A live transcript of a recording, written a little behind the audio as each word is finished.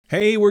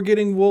Hey, we're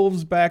getting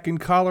wolves back in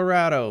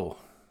Colorado.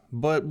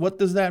 But what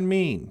does that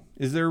mean?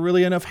 Is there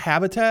really enough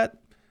habitat?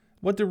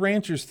 What do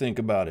ranchers think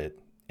about it?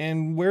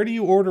 And where do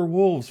you order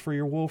wolves for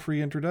your wolf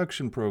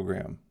reintroduction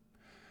program?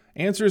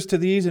 Answers to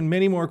these and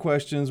many more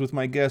questions with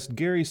my guest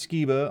Gary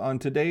Skiba on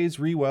today's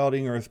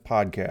Rewilding Earth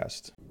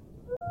podcast.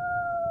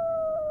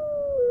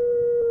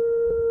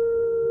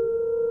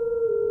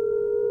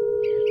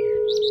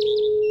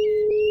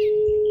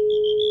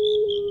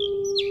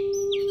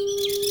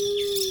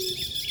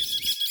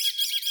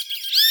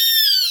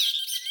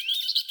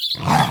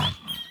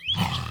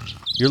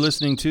 You're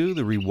listening to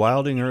the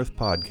Rewilding Earth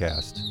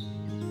podcast.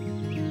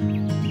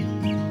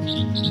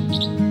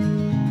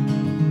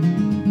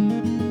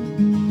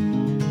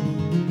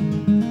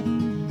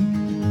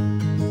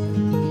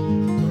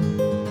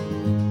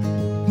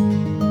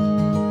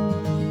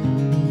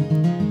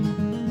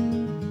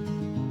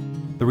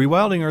 The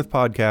Rewilding Earth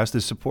podcast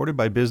is supported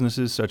by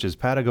businesses such as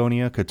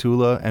Patagonia,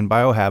 Catula, and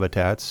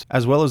Biohabitats,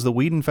 as well as the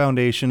Whedon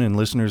Foundation and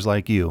listeners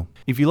like you.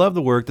 If you love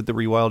the work that the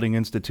Rewilding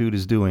Institute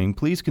is doing,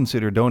 please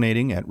consider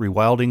donating at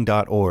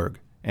rewilding.org.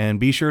 And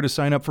be sure to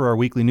sign up for our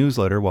weekly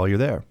newsletter while you're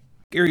there.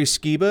 Gary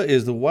Skiba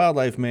is the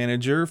wildlife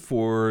manager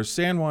for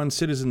San Juan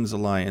Citizens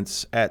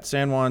Alliance at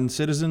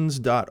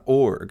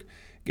sanjuancitizens.org.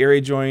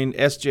 Gary joined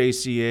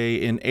SJCA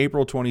in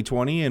April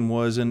 2020 and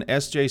was an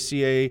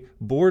SJCA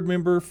board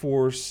member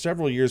for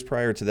several years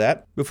prior to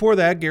that. Before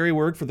that, Gary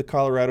worked for the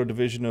Colorado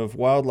Division of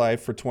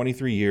Wildlife for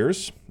 23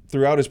 years.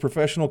 Throughout his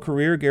professional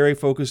career, Gary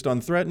focused on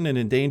threatened and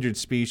endangered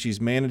species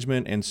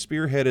management and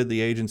spearheaded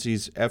the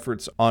agency's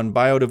efforts on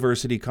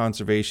biodiversity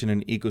conservation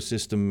and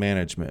ecosystem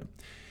management.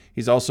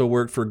 He's also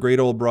worked for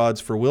Great Old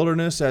Broads for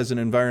Wilderness as an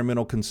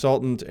environmental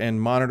consultant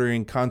and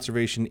monitoring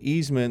conservation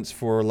easements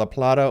for La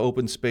Plata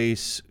Open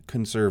Space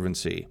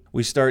Conservancy.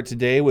 We start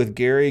today with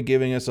Gary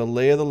giving us a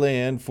lay of the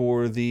land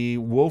for the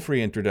wolf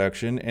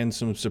reintroduction and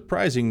some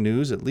surprising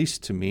news, at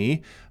least to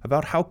me,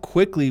 about how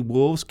quickly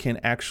wolves can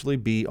actually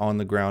be on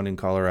the ground in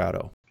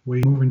Colorado.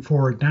 Moving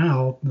forward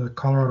now, the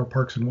Colorado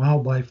Parks and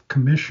Wildlife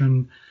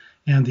Commission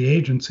and the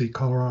agency,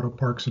 Colorado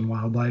Parks and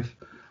Wildlife,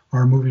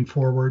 are moving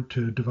forward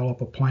to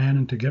develop a plan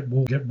and to get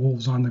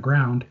wolves on the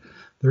ground.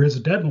 There is a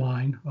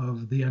deadline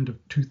of the end of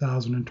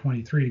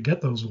 2023 to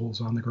get those wolves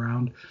on the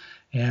ground,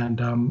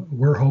 and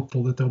we're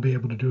hopeful that they'll be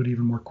able to do it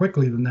even more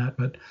quickly than that.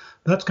 But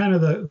that's kind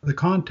of the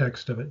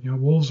context of it. You know,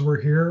 wolves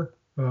were here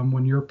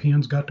when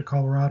Europeans got to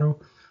Colorado.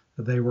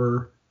 They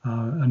were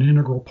an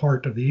integral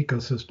part of the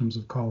ecosystems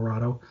of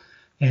Colorado,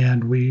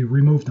 and we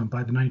removed them.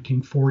 By the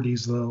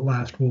 1940s, the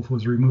last wolf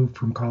was removed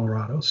from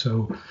Colorado.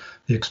 So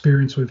the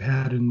experience we've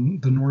had in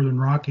the Northern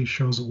Rockies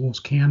shows that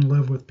wolves can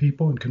live with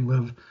people and can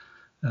live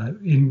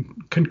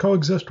can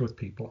coexist with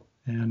people.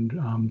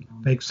 And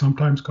they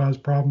sometimes cause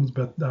problems,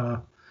 but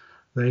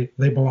they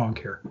belong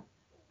here.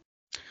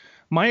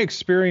 My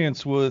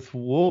experience with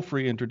wolf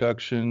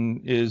reintroduction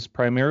is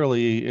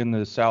primarily in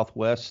the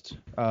Southwest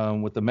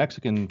with the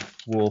Mexican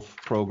wolf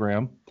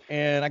program.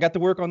 And I got to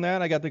work on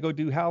that. I got to go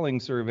do howling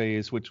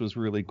surveys, which was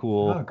really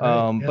cool.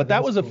 But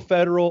that was a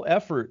federal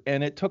effort,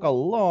 and it took a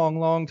long,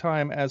 long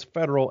time, as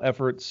federal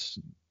efforts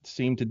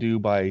seem to do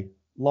by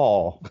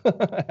law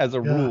as a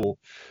rule.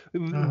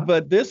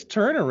 But this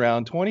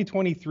turnaround,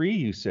 2023,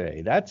 you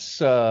say, that's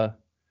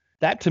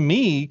that to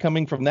me,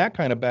 coming from that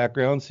kind of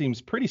background, seems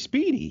pretty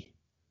speedy.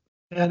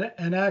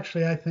 And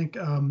actually, I think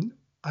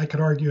I could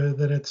argue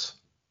that it's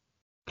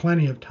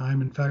plenty of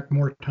time, in fact,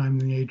 more time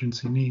than the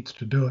agency needs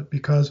to do it,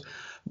 because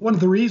one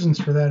of the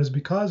reasons for that is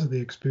because of the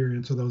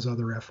experience of those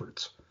other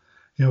efforts.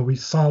 You know, we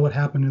saw what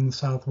happened in the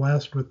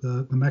Southwest with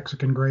the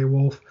Mexican gray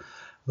wolf,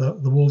 the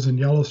wolves in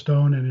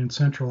Yellowstone and in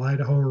central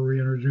Idaho were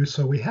reintroduced.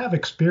 So we have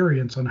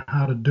experience on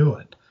how to do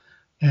it.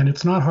 And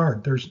it's not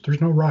hard. There's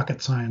no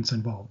rocket science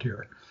involved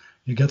here.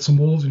 You get some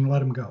wolves and you let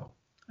them go.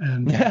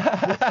 And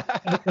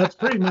that's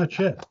pretty much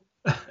it.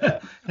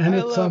 And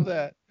I love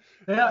that.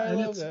 Yeah, I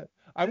love that.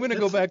 I'm going to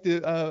go back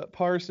to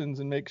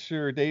Parsons and make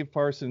sure, Dave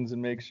Parsons,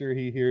 and make sure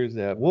he hears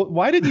that. Well,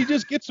 why didn't you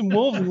just get some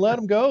wolves and let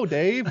them go,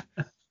 Dave?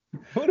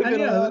 Would have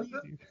been a lot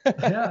easier.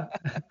 Yeah,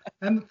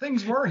 and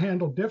things were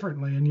handled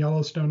differently in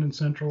Yellowstone and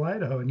central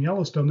Idaho. In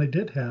Yellowstone, they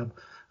did have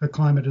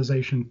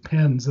acclimatization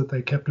pens that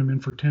they kept them in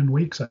for 10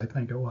 weeks, I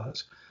think it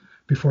was,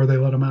 before they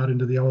let them out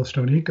into the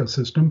Yellowstone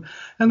ecosystem.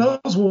 And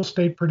those wolves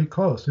stayed pretty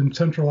close. In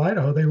central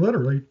Idaho, they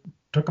literally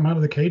took them out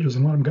of the cages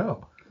and let them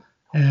go.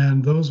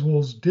 And those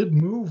wolves did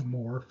move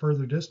more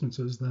further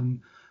distances than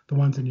the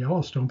ones in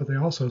Yellowstone, but they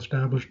also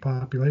established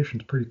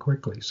populations pretty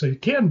quickly. So you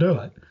can do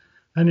it.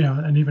 And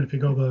and even if you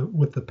go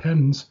with the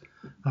pens,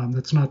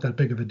 that's not that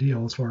big of a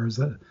deal as far as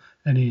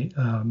any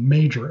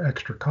major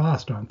extra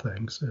cost on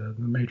things. The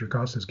major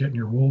cost is getting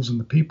your wolves and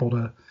the people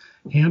to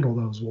handle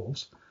those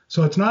wolves.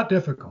 So it's not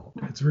difficult.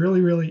 It's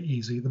really, really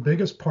easy. The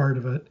biggest part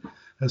of it,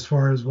 as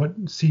far as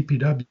what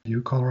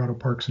CPW, Colorado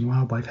Parks and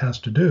Wildlife, has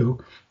to do,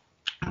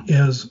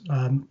 is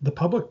the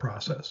public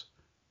process.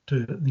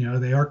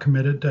 They are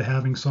committed to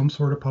having some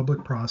sort of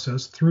public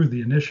process through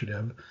the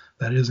initiative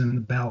that is in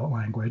the ballot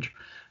language,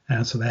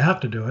 and so they have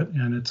to do it.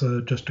 And it's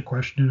just a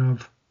question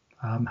of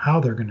how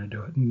they're going to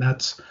do it. And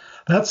that's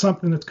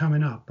something that's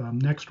coming up.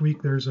 Next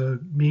week, there's a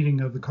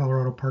meeting of the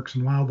Colorado Parks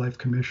and Wildlife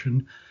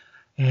Commission,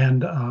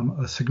 and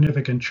a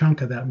significant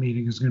chunk of that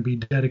meeting is going to be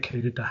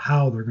dedicated to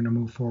how they're going to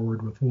move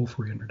forward with wolf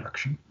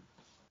reintroduction.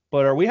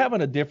 But are we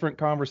having a different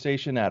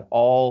conversation at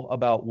all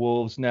about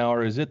wolves now,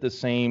 or is it the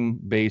same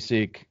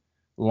basic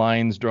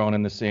lines drawn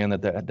in the sand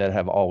that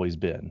have always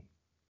been?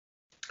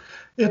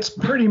 It's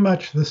pretty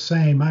much the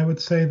same. I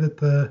would say that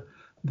the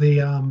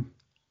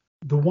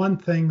one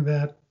thing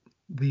that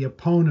the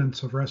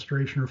opponents of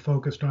restoration are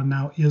focused on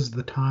now is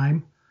the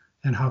time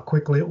and how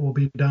quickly it will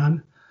be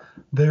done.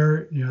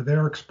 They're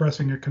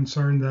expressing a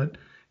concern that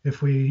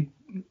if we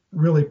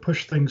really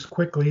push things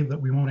quickly, that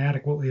we won't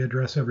adequately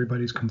address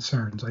everybody's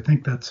concerns. I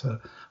think that's a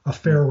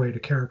fair way to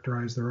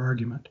characterize their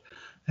argument.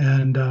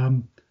 And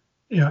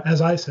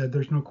as I said,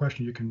 there's no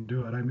question you can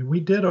do it. I mean, we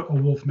did a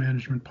wolf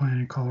management plan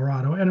in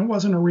Colorado, and it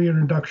wasn't a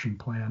reintroduction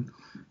plan.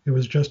 It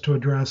was just to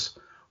address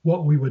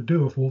what we would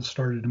do if wolves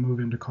started to move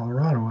into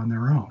Colorado on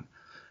their own.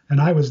 And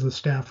I was the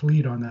staff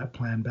lead on that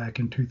plan back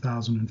in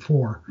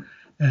 2004.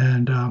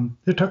 And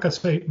it took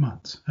us 8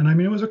 months. And I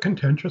mean, it was a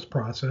contentious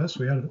process.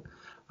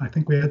 I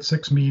think we had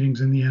 6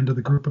 meetings in the end of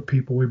the group of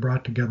people we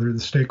brought together, the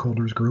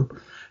stakeholders group.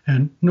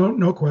 And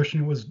no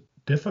question, it was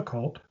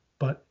difficult,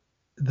 but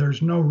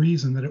there's no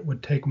reason that it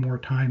would take more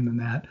time than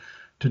that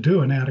to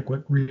do an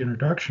adequate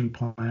reintroduction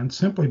plan,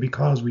 simply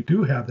because we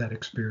do have that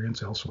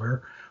experience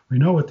elsewhere. We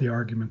know what the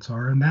arguments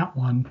are, and that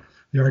one,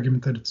 the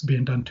argument that it's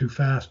being done too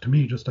fast, to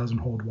me, just doesn't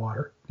hold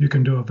water. You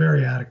can do a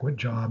very adequate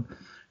job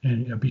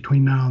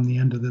between now and the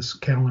end of this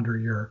calendar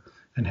year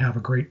and have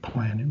a great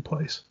plan in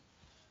place.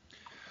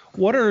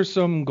 What are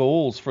some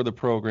goals for the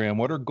program?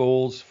 What are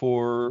goals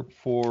for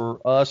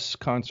us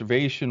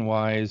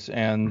conservation-wise,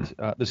 and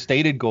the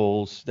stated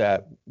goals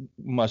that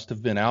must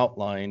have been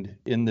outlined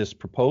in this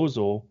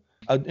proposal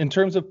in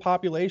terms of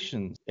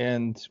population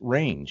and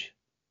range?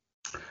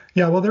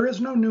 Yeah, well, there is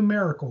no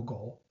numerical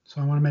goal.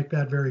 So I want to make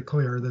that very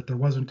clear, that there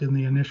wasn't in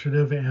the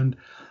initiative. And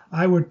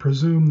I would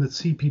presume that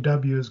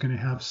CPW is going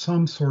to have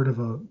some sort of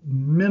a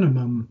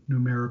minimum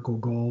numerical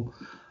goal.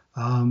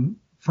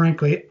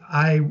 Frankly,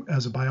 I,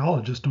 as a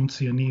biologist, don't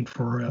see a need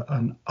for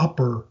an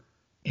upper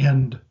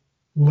end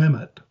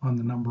limit on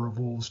the number of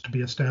wolves to be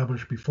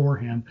established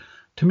beforehand.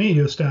 To me,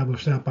 you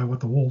establish that by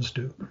what the wolves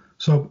do.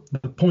 So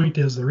the point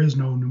is, there is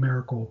no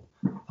numerical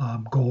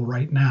goal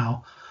right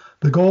now.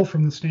 The goal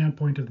from the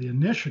standpoint of the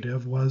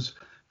initiative was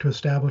to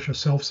establish a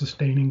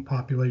self-sustaining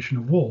population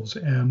of wolves.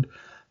 And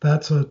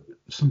that's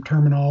some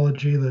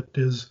terminology that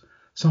is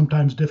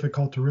sometimes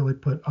difficult to really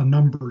put a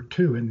number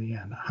to in the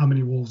end. How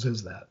many wolves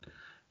is that?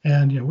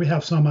 And we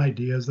have some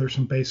ideas. There's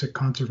some basic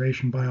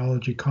conservation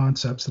biology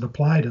concepts that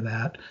apply to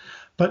that.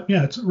 But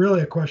it's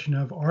really a question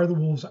of, are the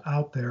wolves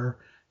out there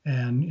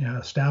and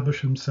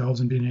establish themselves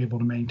and being able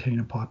to maintain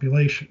a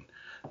population?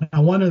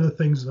 Now, one of the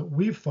things that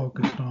we've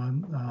focused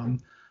on,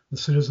 the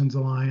Citizens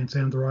Alliance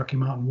and the Rocky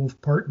Mountain Wolf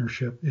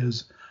Partnership,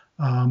 is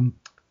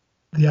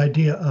the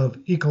idea of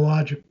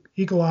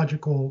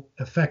ecological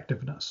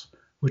effectiveness,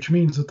 which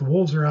means that the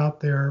wolves are out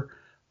there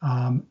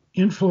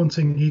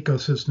influencing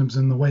ecosystems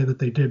in the way that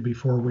they did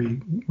before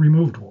we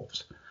removed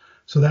wolves.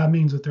 So that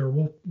means that there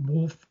are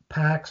wolf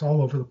packs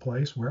all over the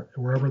place,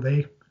 wherever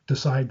they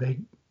decide they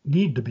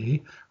need to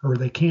be or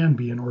they can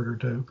be in order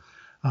to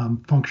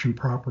function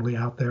properly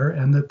out there,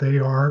 and that they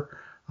are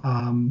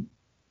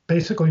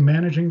basically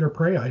managing their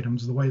prey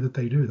items the way that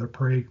they do, their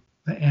prey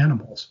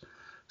animals.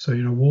 So,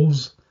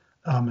 wolves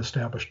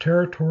establish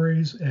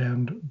territories,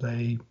 and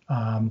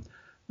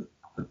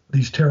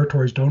these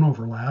territories don't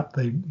overlap.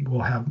 They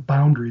will have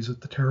boundaries at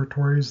the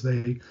territories.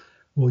 They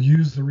will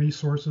use the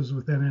resources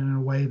within it in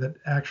a way that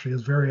actually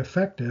is very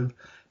effective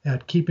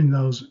at keeping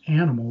those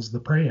animals, the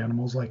prey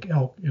animals like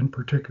elk in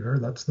particular,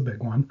 that's the big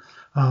one,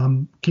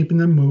 keeping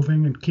them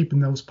moving and keeping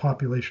those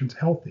populations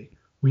healthy.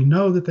 We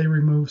know that they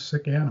remove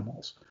sick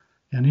animals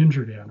and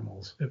injured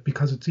animals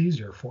because it's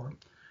easier for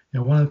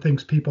them. One of the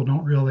things people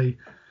don't really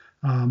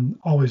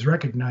always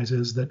recognize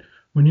is that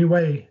when you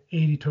weigh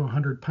 80 to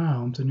 100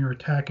 pounds and you're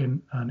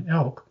attacking an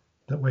elk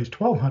that weighs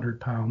 1,200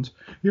 pounds,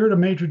 you're at a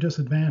major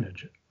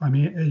disadvantage. I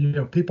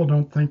mean, people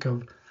don't think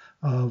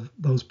of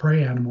those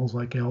prey animals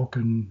like elk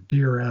and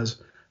deer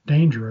as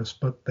dangerous,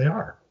 but they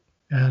are.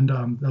 And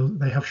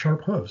they have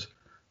sharp hooves,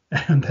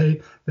 and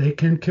they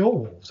can kill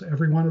wolves.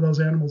 Every one of those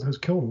animals has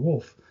killed a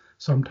wolf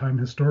sometime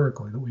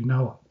historically that we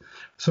know of.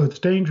 So it's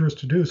dangerous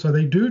to do. So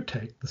they do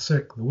take the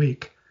sick, the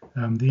weak,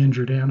 the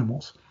injured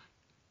animals.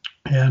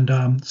 And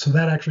so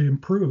that actually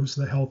improves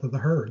the health of the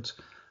herds,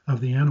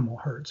 of the animal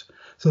herds.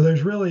 So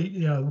there's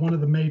really, one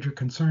of the major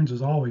concerns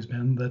has always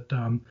been that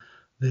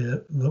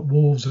the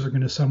wolves are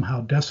going to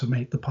somehow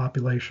decimate the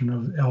population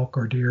of elk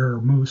or deer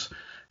or moose,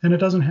 and it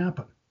doesn't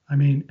happen. I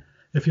mean,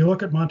 if you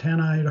look at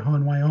Montana, Idaho,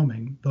 and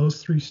Wyoming,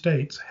 those 3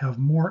 states have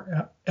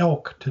more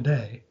elk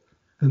today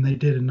than they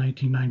did in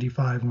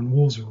 1995 when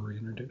wolves were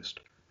reintroduced.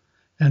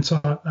 And so,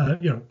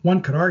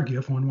 one could argue,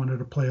 if one wanted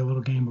to play a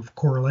little game of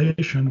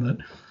correlation,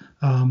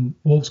 that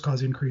wolves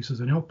cause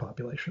increases in elk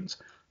populations.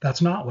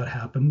 That's not what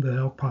happened. The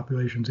elk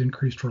populations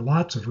increased for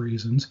lots of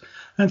reasons,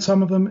 and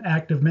some of them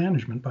active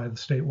management by the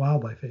state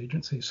wildlife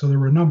agency. So there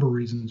were a number of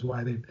reasons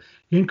why they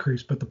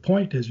increased. But the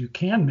point is, you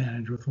can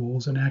manage with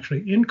wolves and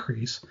actually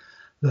increase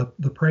the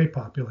prey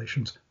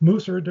populations.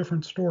 Moose are a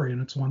different story,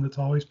 and it's one that's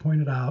always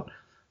pointed out.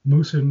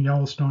 Moose in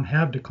Yellowstone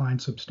have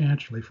declined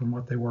substantially from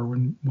what they were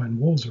when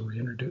wolves were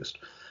reintroduced.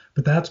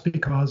 But that's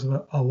because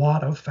of a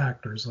lot of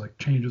factors like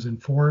changes in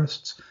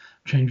forests,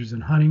 changes in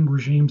hunting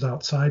regimes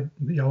outside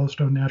the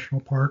Yellowstone National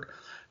Park.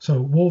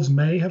 So wolves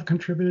may have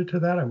contributed to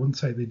that. I wouldn't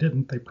say they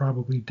didn't. They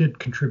probably did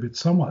contribute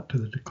somewhat to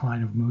the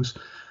decline of moose,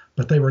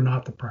 but they were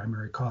not the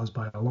primary cause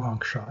by a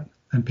long shot.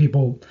 And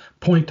people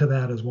point to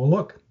that as, well,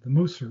 look, the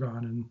moose are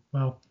gone. And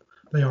well,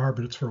 they are,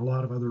 but it's for a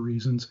lot of other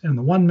reasons. And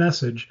the one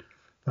message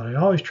that I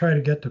always try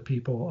to get to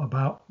people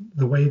about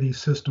the way these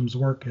systems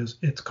work is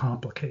it's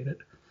complicated.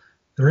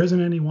 There isn't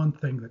any one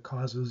thing that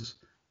causes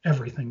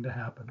everything to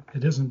happen.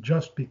 It isn't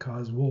just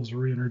because wolves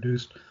were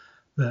reintroduced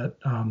that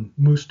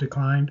moose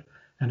declined,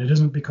 and it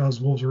isn't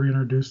because wolves were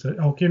reintroduced that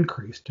elk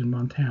increased in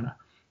Montana.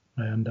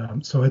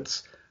 And so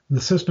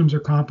the systems are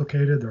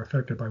complicated. They're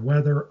affected by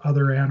weather,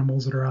 other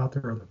animals that are out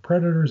there, other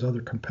predators,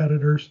 other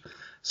competitors.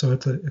 So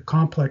it's a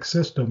complex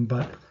system,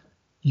 but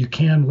you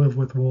can live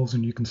with wolves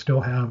and you can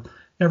still have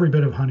every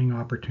bit of hunting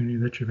opportunity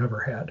that you've ever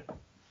had.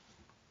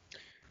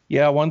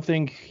 Yeah, one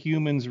thing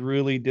humans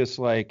really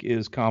dislike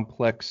is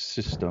complex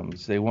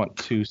systems. They want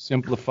to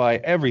simplify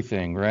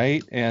everything,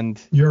 right?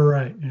 And you're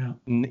right, yeah.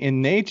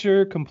 In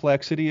nature,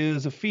 complexity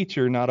is a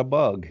feature, not a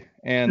bug.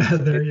 And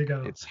there you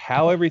go. It's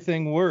how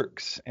everything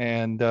works.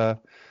 And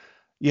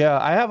yeah,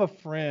 I have a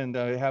friend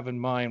I have in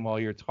mind while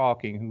you're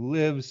talking who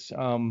lives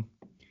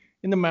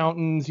in the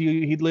mountains.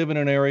 He'd live in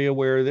an area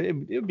where it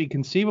would be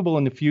conceivable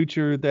in the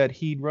future that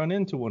he'd run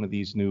into one of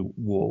these new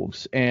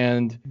wolves.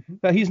 And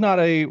he's not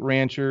a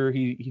rancher.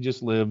 He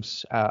just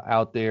lives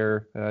out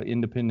there,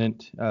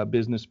 independent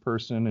business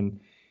person.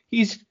 And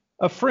he's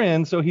a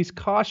friend, so he's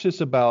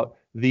cautious about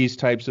these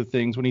types of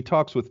things when he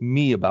talks with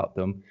me about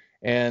them.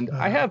 And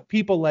I have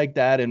people like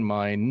that in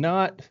mind,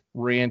 not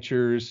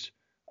ranchers,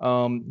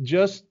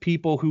 just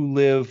people who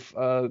live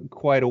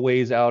quite a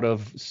ways out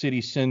of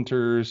city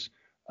centers.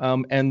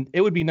 And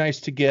it would be nice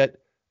to get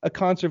a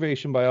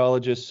conservation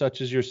biologist such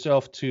as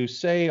yourself to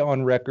say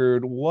on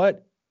record,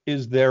 what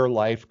is their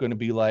life going to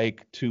be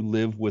like to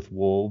live with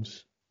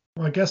wolves?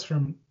 Well, I guess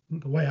from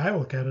the way I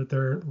look at it,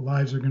 their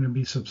lives are going to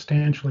be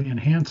substantially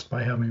enhanced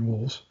by having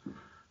wolves.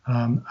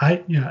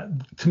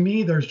 To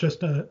me, there's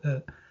just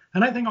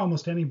and I think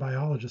almost any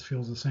biologist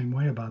feels the same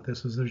way about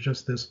this, is there's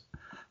just this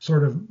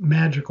sort of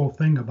magical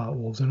thing about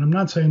wolves. And I'm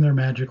not saying they're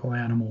magical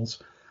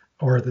animals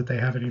or that they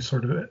have any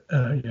sort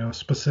of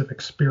specific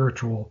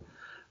spiritual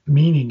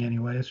meaning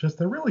anyway. It's just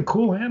they're really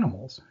cool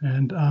animals,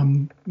 and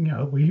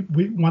we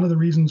one of the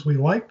reasons we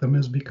like them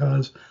is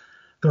because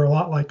they're a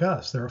lot like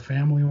us. They're a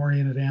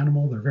family-oriented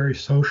animal. They're very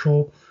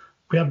social.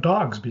 We have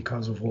dogs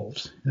because of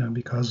wolves,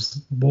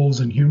 because wolves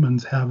and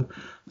humans have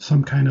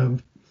some kind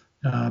of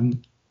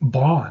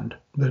bond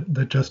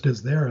that just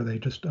is there. They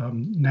just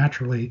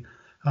naturally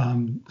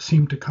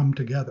seem to come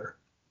together.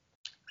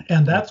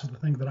 And that's the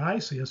thing that I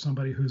see as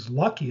somebody who's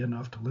lucky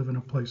enough to live in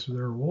a place where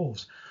there are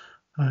wolves.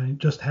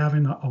 Just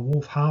having a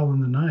wolf howl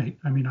in the night.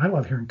 I mean, I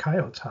love hearing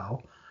coyotes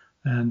howl,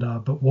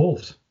 but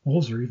wolves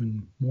are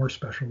even more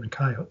special than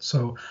coyotes.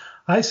 So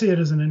I see it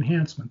as an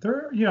enhancement.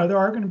 There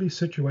are going to be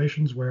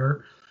situations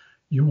where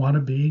you want to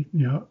be,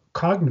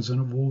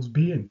 cognizant of wolves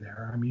being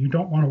there. I mean, you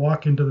don't want to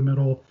walk into the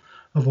middle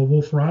of a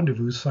wolf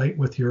rendezvous site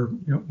with your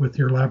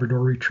Labrador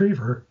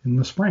Retriever in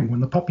the spring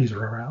when the puppies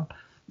are around,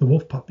 the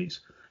wolf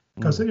puppies.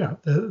 Because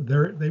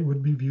they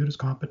would be viewed as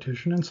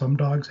competition, and some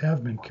dogs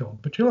have been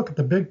killed. But you look at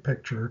the big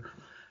picture,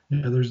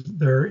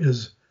 there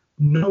is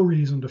no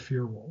reason to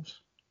fear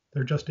wolves.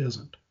 There just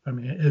isn't. I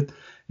mean,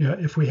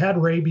 if we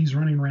had rabies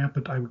running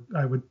rampant,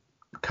 I would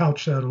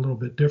couch that a little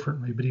bit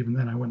differently. But even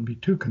then, I wouldn't be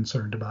too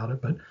concerned about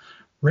it. But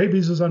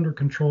rabies is under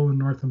control in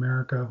North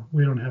America.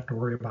 We don't have to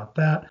worry about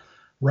that.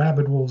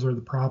 Rabid wolves are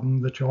the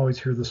problem that you always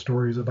hear the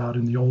stories about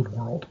in the old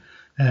world,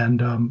 and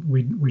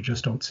we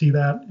just don't see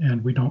that,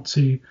 and we don't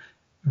see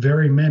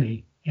very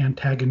many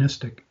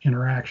antagonistic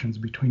interactions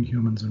between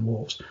humans and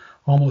wolves.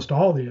 Almost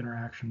all the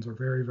interactions are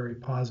very, very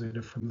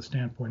positive from the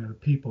standpoint of the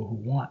people who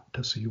want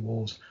to see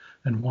wolves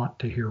and want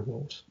to hear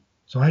wolves.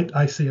 So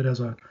I see it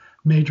as a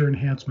major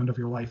enhancement of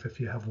your life if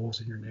you have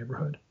wolves in your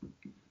neighborhood.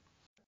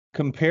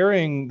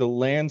 Comparing the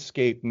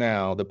landscape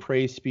now, the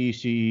prey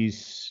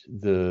species,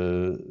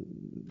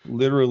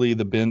 literally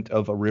the bent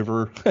of a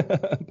river,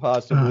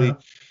 possibly,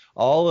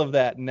 all of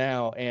that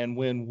now, and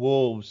when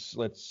wolves,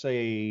 let's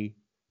say,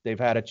 they've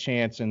had a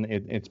chance and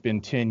it's been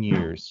 10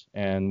 years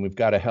and we've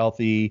got a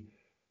healthy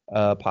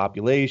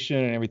population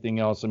and everything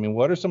else. I mean,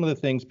 what are some of the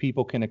things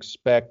people can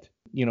expect,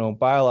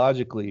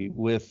 biologically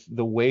with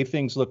the way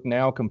things look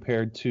now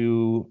compared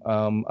to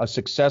a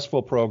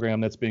successful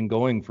program that's been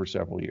going for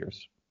several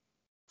years?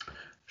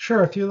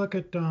 Sure. If you look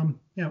at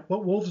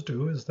what wolves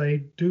do is they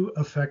do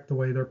affect the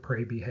way their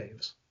prey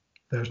behaves.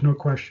 There's no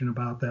question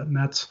about that, and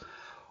that's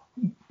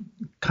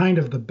kind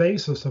of the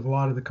basis of a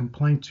lot of the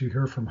complaints you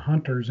hear from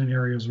hunters in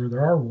areas where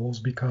there are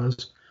wolves,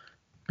 because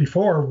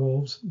before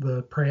wolves,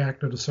 the prey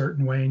acted a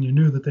certain way, and you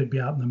knew that they'd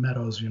be out in the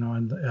meadows,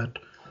 and at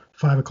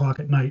 5 o'clock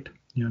at night,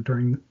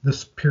 during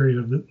this period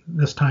of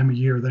this time of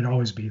year, they'd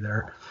always be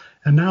there.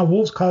 And now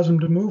wolves cause them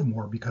to move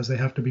more because they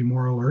have to be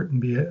more alert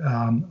and be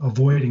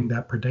avoiding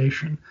that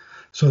predation.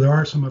 So there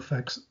are some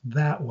effects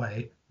that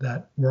way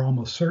that we're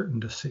almost certain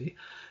to see.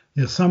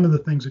 Some of the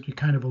things that you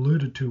kind of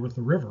alluded to with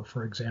the river,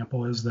 for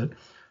example, is that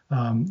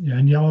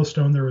in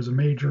Yellowstone, there was a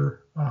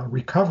major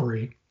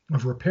recovery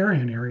of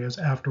riparian areas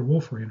after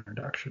wolf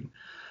reintroduction.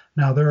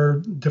 Now, there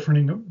are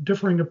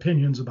differing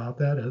opinions about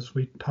that. As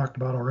we talked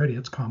about already,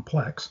 it's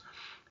complex.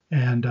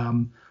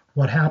 And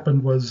what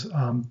happened was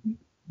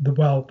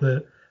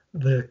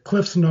the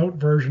Cliff's Note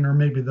version, or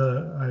maybe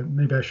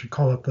maybe I should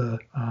call it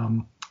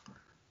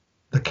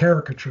the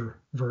caricature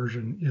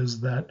version,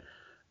 is that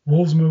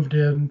wolves moved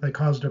in, they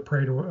caused their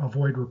prey to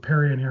avoid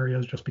riparian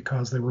areas just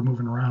because they were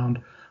moving around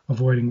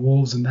avoiding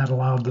wolves, and that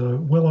allowed the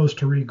willows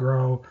to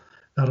regrow,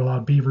 that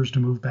allowed beavers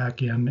to move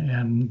back in,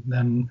 and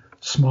then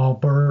small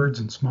birds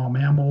and small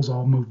mammals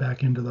all moved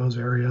back into those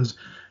areas.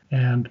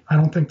 And I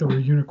don't think there were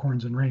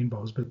unicorns and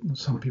rainbows, but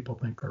some people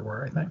think there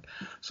were, I think.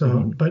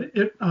 So,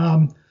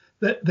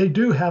 but they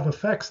do have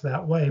effects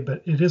that way,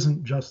 but it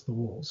isn't just the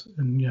wolves.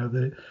 And,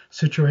 the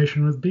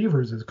situation with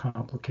beavers is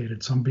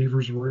complicated. Some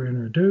beavers were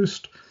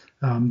introduced.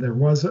 There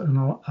was,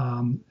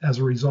 as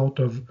a result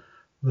of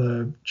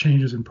the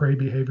changes in prey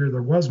behavior,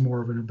 there was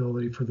more of an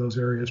ability for those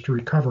areas to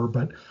recover,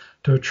 but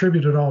to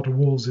attribute it all to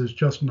wolves is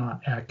just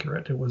not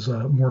accurate. It was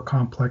a more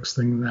complex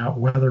thing than that.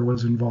 Weather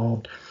was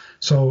involved.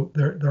 So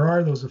there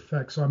are those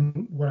effects. So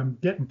what I'm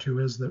getting to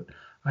is that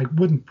I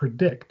wouldn't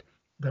predict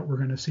that we're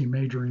going to see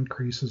major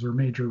increases or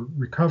major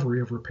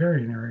recovery of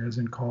riparian areas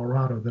in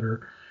Colorado that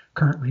are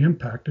currently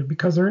impacted,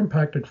 because they're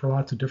impacted for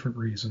lots of different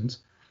reasons.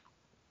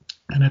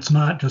 And it's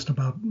not just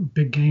about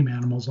big game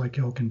animals like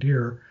elk and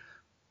deer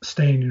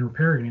staying in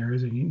riparian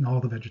areas and eating all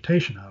the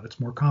vegetation out. It's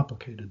more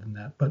complicated than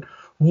that. But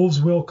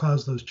wolves will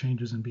cause those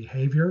changes in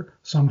behavior.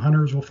 Some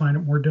hunters will find it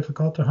more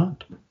difficult to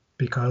hunt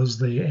because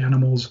the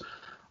animals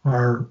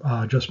are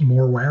just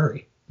more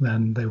wary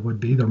than they would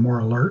be. They're more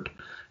alert,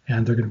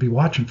 and they're going to be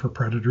watching for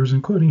predators,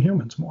 including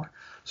humans, more.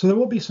 So there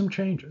will be some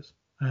changes.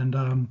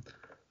 And,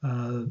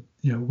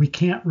 we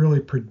can't really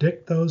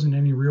predict those in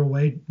any real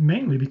way,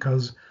 mainly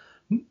because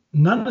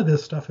none of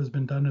this stuff has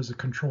been done as a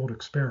controlled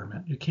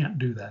experiment. You can't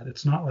do that.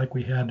 It's not like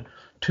we had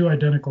two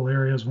identical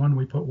areas, one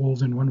we put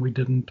wolves in, one we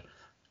didn't.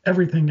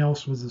 Everything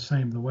else was the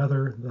same. The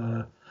weather,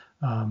 the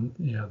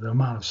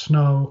amount of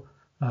snow,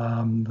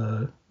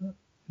 the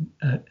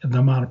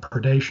amount of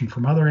predation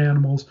from other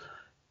animals,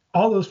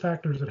 all those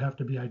factors that have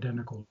to be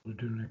identical to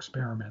do an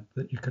experiment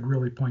that you could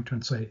really point to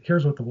and say,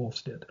 here's what the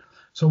wolves did.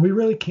 So we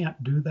really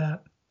can't do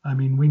that. I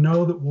mean, we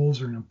know that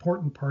wolves are an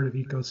important part of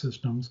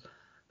ecosystems.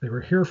 They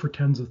were here for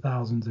tens of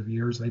thousands of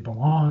years. They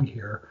belong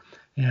here,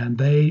 and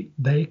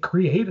they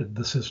created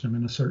the system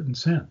in a certain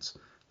sense.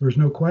 There's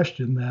no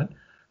question that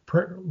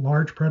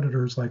large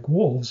predators like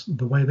wolves,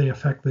 the way they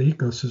affect the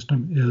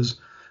ecosystem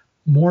is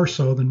more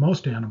so than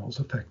most animals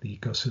affect the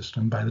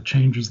ecosystem by the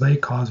changes they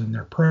cause in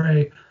their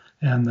prey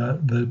and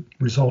the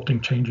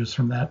resulting changes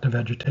from that to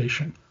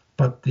vegetation.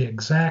 But the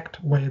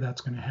exact way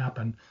that's going to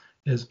happen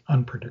is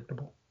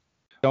unpredictable.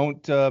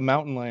 Don't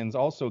mountain lions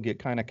also get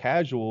kind of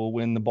casual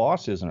when the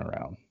boss isn't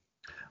around?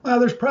 Well,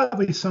 there's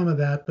probably some of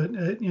that, but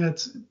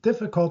it's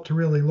difficult to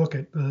really look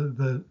at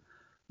the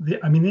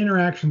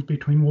interactions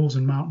between wolves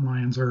and mountain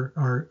lions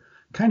are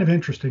kind of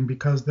interesting,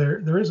 because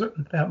there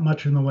isn't that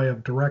much in the way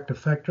of direct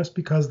effect, just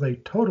because they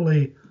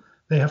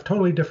have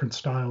totally different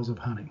styles of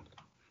hunting.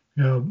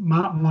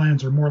 Mountain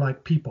lions are more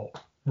like people,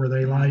 where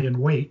they lie in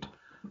wait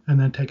and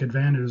then take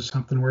advantage of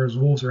something, whereas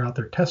wolves are out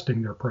there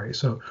testing their prey.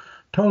 So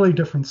totally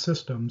different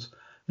systems.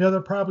 There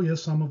probably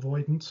is some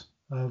avoidance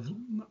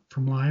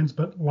from lions,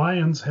 but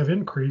lions have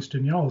increased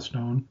in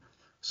Yellowstone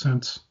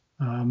since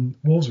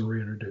wolves were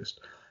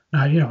reintroduced.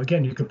 Now,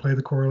 again, you could play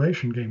the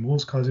correlation game.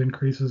 Wolves cause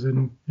increases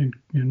in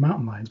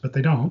mountain lions, but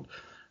they don't.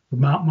 The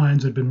mountain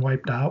lions had been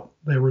wiped out.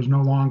 There was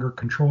no longer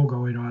control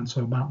going on,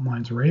 so mountain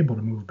lions were able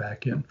to move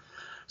back in.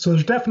 So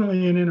there's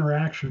definitely an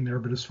interaction there,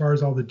 but as far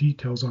as all the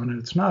details on it,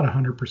 it's not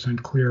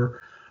 100%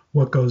 clear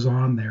what goes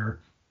on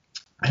there.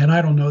 And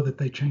I don't know that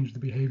they change the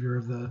behavior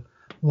of the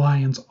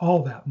lions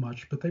all that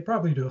much, but they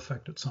probably do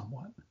affect it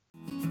somewhat.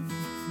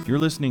 You're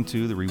listening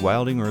to the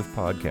Rewilding Earth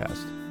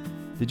podcast.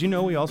 Did you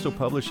know we also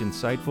publish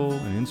insightful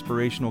and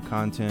inspirational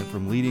content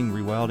from leading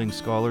rewilding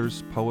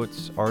scholars,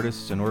 poets,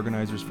 artists, and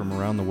organizers from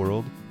around the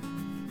world?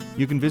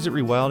 You can visit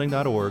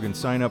rewilding.org and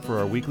sign up for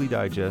our weekly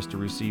digest to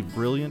receive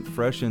brilliant,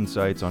 fresh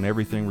insights on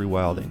everything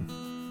rewilding.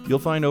 You'll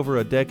find over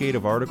a decade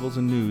of articles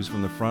and news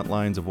from the front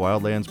lines of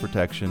wildlands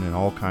protection and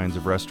all kinds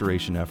of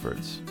restoration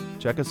efforts.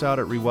 Check us out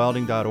at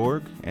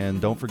rewilding.org, and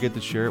don't forget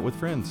to share it with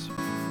friends.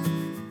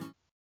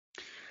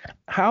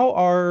 How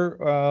are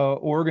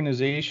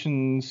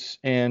organizations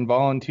and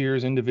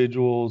volunteers,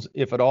 individuals,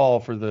 if at all,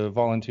 for the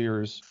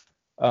volunteers,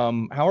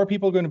 how are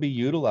people going to be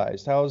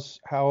utilized? How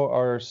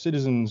are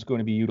citizens going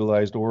to be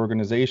utilized, or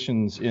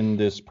organizations in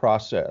this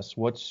process?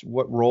 What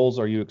roles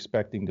are you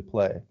expecting to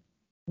play?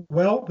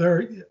 Well,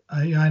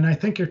 and I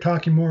think you're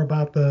talking more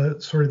about the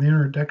sort of the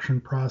introduction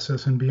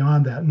process and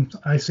beyond that. And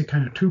I see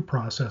kind of two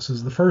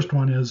processes. The first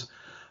one is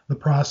the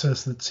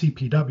process that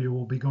CPW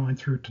will be going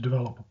through to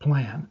develop a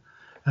plan.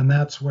 And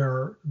that's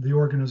where the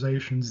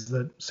organizations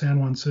that San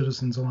Juan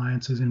Citizens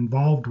Alliance is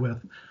involved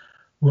with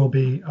will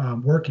be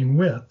working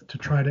with to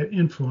try to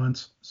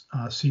influence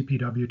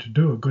CPW to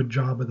do a good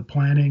job of the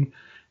planning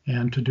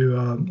and to do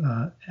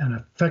an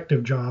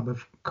effective job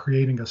of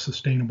creating a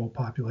sustainable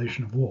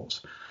population of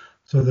wolves.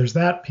 So there's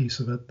that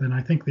piece of it. Then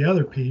I think the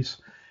other piece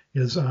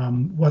is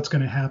what's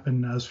going to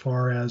happen as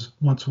far as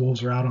once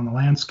wolves are out on the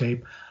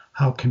landscape,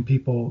 how can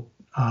people,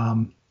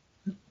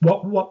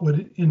 what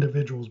would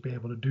individuals be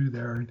able to do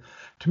there? And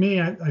to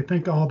me, I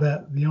think all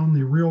that the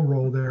only real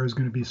role there is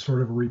going to be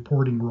sort of a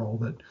reporting role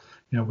that,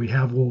 we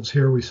have wolves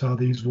here, we saw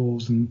these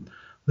wolves, and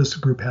this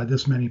group had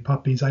this many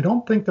puppies. I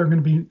don't think there's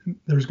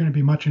going to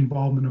be much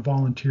involvement of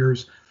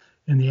volunteers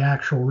in the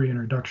actual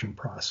reintroduction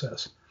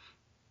process.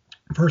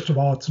 First of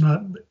all, it's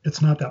not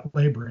that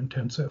labor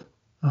intensive.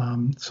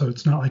 So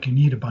it's not like you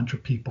need a bunch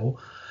of people.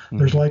 Mm-hmm.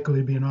 There's likely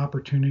to be an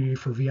opportunity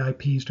for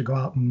VIPs to go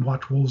out and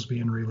watch wolves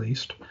being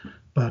released,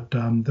 but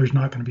there's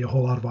not going to be a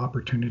whole lot of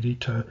opportunity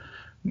to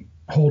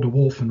hold a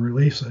wolf and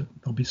release it.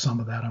 There'll be some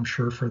of that, I'm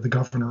sure, for the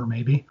governor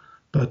maybe,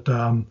 but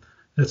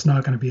it's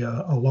not going to be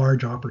a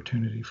large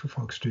opportunity for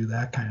folks to do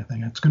that kind of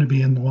thing. It's going to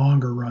be in the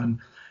longer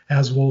run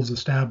as wolves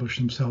establish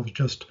themselves,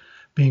 just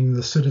being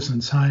the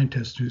citizen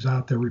scientist who's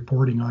out there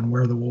reporting on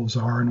where the wolves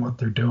are and what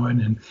they're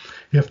doing. And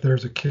if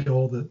there's a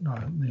kill that,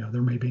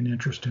 there may be an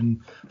interest in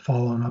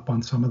following up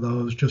on some of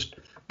those, just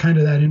kind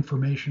of that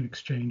information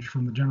exchange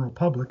from the general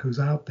public who's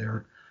out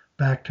there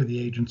back to the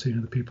agency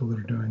and the people that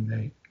are doing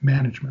the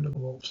management of the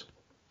wolves.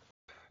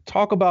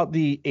 Talk about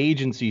the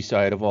agency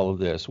side of all of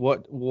this.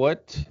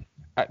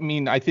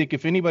 I think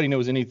if anybody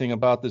knows anything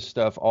about this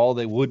stuff, all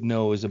they would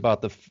know is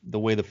about the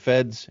way the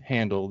feds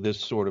handle this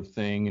sort of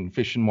thing and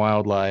Fish and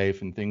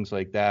Wildlife and things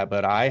like that.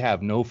 But I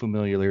have no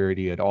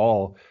familiarity at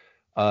all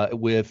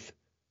with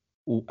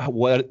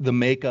what the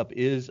makeup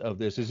is of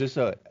this. Is this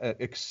a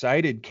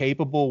excited,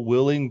 capable,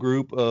 willing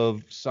group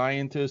of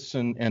scientists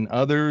and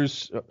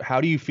others? How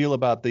do you feel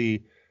about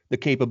the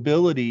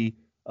capability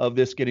of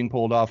this getting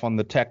pulled off on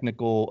the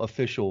technical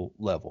official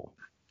level?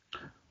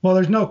 Well,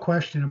 there's no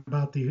question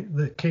about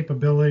the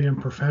capability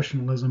and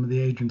professionalism of the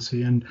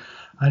agency, and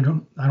I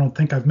don't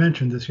think I've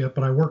mentioned this yet,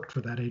 but I worked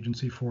for that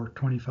agency for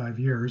 25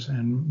 years,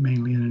 and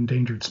mainly in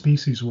endangered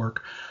species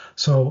work.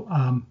 So,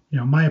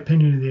 my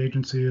opinion of the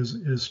agency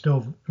is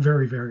still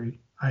very, very.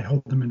 I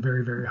hold them in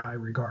very, very high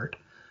regard.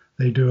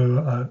 They do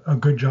a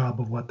good job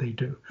of what they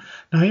do.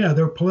 Now, yeah,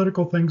 there are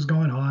political things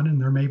going on,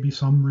 and there may be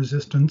some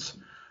resistance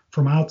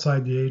from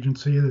outside the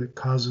agency that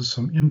causes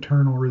some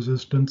internal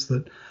resistance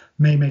that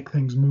may make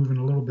things move in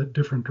a little bit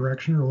different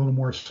direction or a little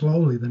more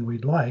slowly than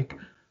we'd like.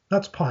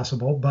 That's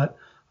possible, but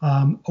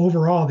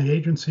overall, the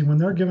agency, when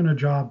they're given a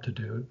job to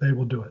do, they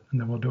will do it,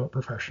 and they will do it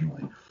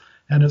professionally.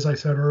 And as I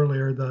said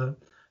earlier,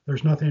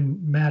 there's nothing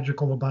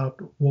magical about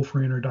wolf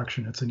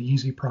reintroduction. It's an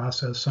easy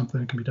process,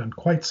 something that can be done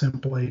quite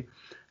simply,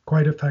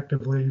 quite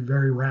effectively,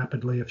 very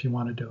rapidly if you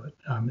want to do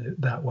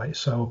it that way.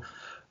 So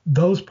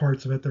those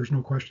parts of it, there's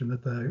no question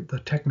that the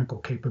technical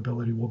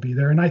capability will be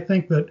there. And I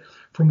think that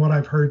from what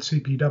I've heard,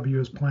 CPW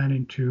is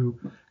planning to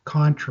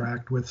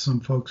contract with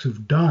some folks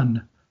who've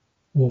done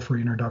wolf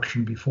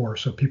reintroduction before.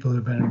 So people that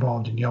have been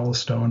involved in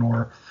Yellowstone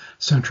or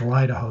Central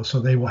Idaho. So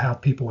they will have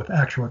people with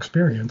actual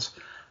experience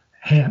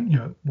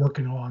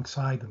working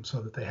alongside them so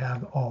that they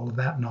have all of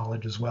that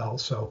knowledge as well.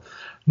 So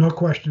no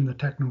question the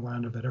technical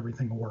end of it,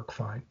 everything will work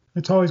fine.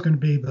 It's always going to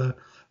be the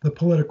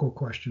political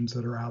questions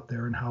that are out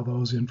there and how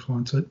those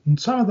influence it. And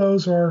some of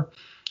those are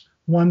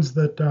ones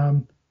that,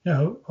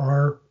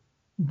 are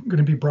going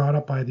to be brought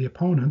up by the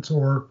opponents,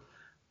 or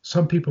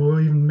some people who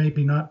even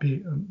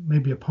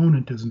maybe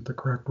opponent isn't the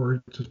correct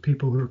word. It's just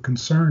people who are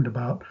concerned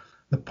about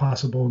the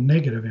possible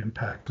negative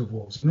impact of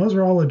wolves. And those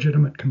are all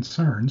legitimate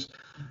concerns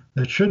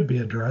that should be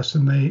addressed,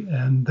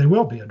 and they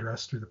will be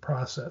addressed through the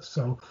process.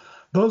 So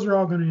those are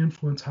all going to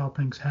influence how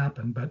things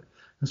happen. But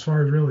as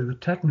far as really the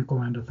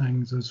technical end of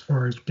things, as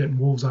far as getting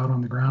wolves out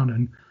on the ground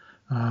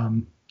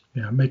and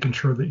making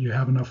sure that you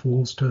have enough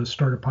wolves to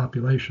start a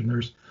population,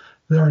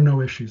 there are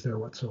no issues there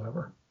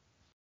whatsoever.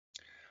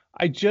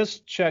 I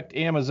just checked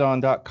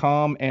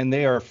Amazon.com and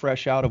they are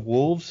fresh out of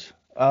wolves.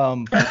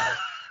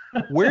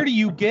 Where do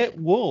you get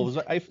wolves?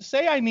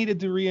 Say I needed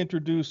to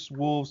reintroduce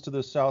wolves to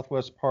the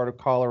southwest part of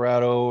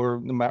Colorado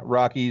or the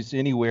Rockies,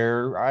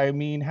 anywhere. I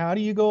mean, how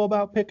do you go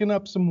about picking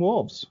up some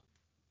wolves?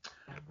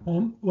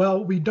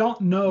 Well, we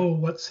don't know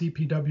what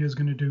CPW is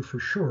going to do for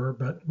sure,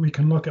 but we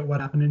can look at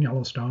what happened in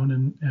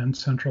Yellowstone and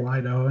Central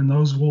Idaho, and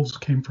those wolves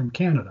came from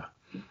Canada.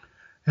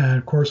 And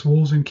of course,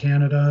 wolves in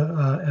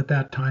Canada at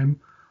that time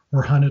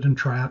were hunted and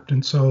trapped.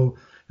 And so,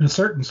 in a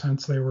certain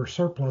sense, they were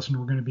surplus and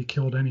were going to be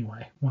killed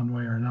anyway, one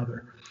way or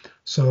another.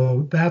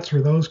 So that's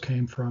where those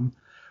came from.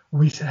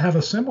 We have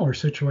a similar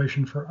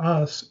situation for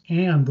us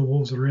and the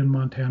wolves that are in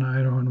Montana,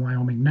 Idaho, and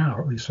Wyoming now,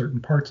 at least certain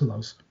parts of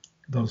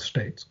those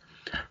states.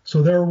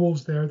 So there are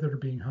wolves there that are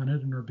being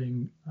hunted and are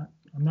being,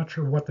 I'm not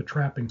sure what the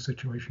trapping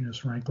situation is,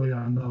 frankly,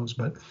 on those,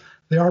 but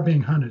they are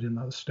being hunted in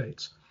those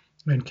states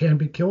and can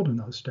be killed in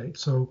those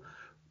states. So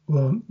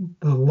the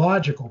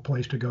logical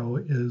place to go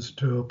is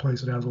to a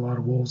place that has a lot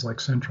of wolves, like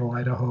central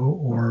Idaho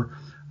or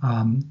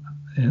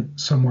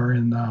somewhere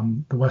in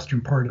the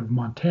western part of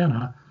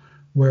Montana,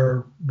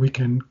 where we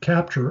can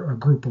capture a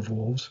group of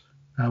wolves,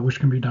 which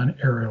can be done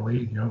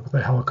aerially. With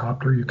a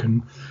helicopter, you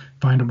can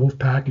find a wolf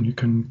pack and you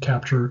can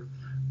capture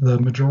the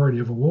majority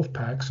of a wolf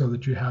pack so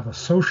that you have a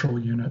social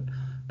unit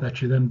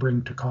that you then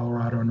bring to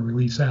Colorado and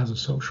release as a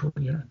social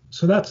unit.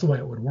 So that's the way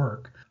it would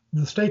work.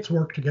 The states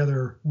work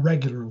together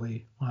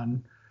regularly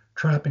on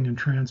trapping and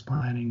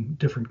transplanting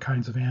different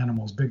kinds of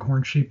animals.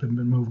 Bighorn sheep have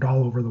been moved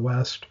all over the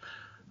West,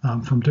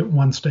 from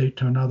one state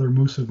to another.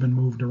 Moose have been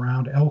moved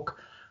around. Elk,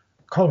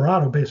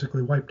 Colorado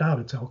basically wiped out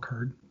its elk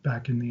herd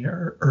back in the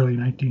early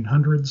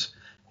 1900s,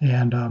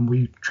 and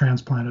we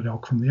transplanted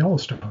elk from the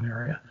Yellowstone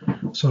area.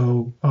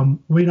 So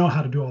we know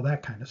how to do all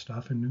that kind of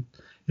stuff, and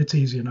it's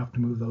easy enough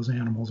to move those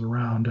animals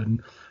around.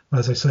 And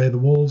as I say, the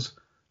wolves,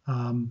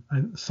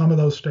 and some of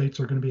those states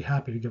are going to be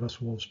happy to give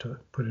us wolves to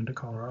put into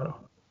Colorado.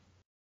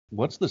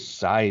 What's the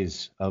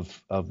size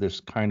of this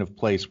kind of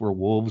place where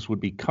wolves would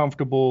be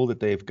comfortable, that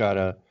they've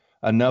got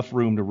enough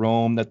room to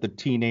roam, that the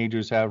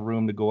teenagers have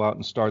room to go out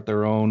and start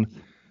their own?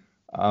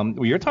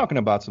 Well, you're talking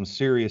about some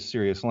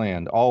serious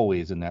land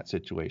always in that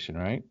situation,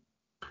 right?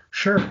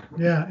 Sure.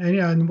 Yeah. And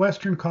in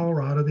western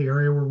Colorado, the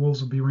area where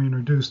wolves will be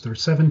reintroduced,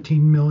 there's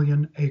 17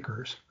 million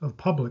acres of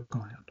public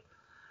land.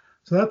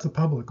 So that's the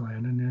public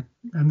land.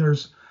 And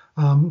there's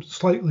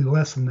slightly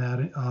less than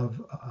that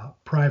of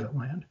private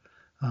land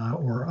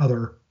or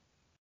other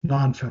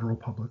non-federal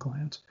public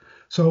lands.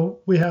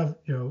 So we have,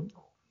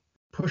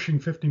 pushing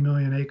 50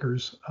 million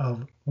acres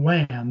of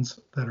lands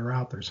that are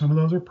out there. Some of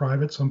those are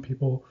private. Some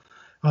people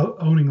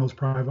owning those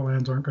private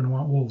lands aren't going to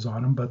want wolves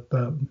on them, but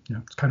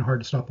it's kind of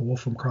hard to stop a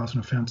wolf from crossing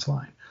a fence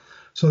line.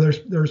 So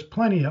there's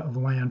plenty of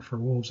land for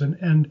wolves.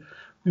 And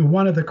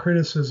one of the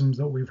criticisms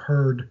that we've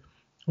heard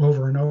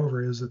over and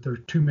over is that there's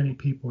too many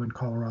people in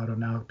Colorado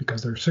now,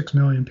 because there's 6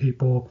 million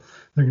people.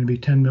 There are going to be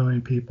 10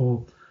 million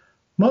people.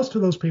 Most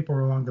of those people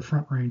are along the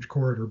Front Range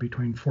corridor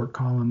between Fort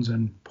Collins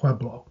and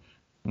Pueblo.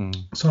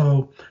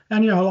 So,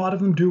 and a lot of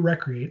them do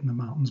recreate in the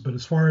mountains, but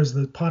as far as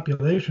the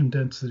population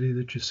density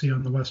that you see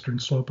on the western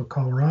slope of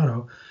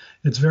Colorado,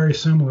 it's very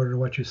similar to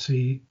what you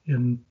see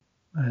in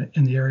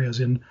the areas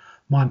in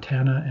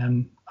Montana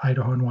and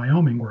Idaho and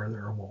Wyoming where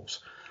there are wolves.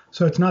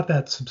 So it's not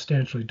that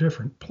substantially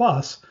different.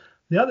 Plus,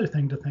 the other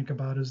thing to think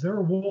about is there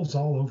are wolves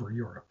all over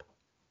Europe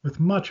with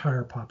much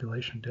higher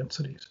population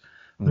densities.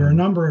 There are a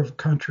number of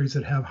countries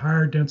that have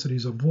higher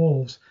densities of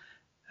wolves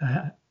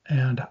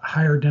and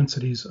higher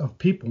densities of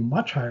people,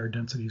 much higher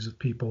densities of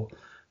people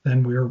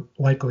than we're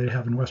likely to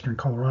have in western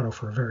Colorado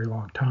for a very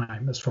long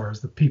time, as far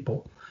as the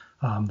people,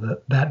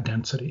 that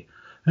density.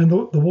 And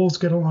the wolves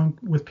get along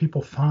with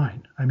people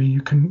fine. I mean,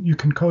 you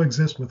can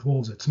coexist with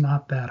wolves. It's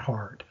not that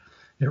hard.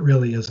 It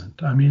really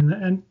isn't. I mean,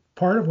 and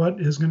part of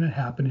what is going to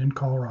happen in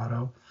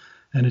Colorado,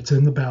 and it's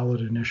in the ballot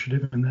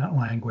initiative in that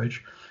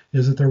language,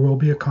 is that there will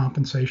be a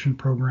compensation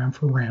program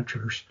for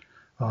ranchers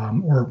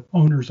or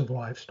owners of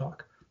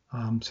livestock,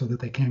 so that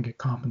they can get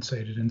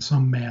compensated in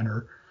some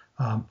manner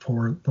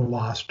for the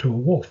loss to a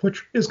wolf,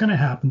 which is going to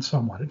happen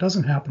somewhat. It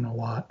doesn't happen a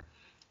lot.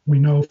 We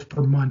know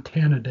for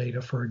Montana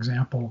data, for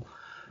example,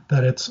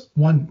 that it's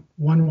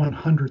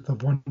 1/100th of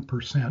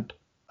 1%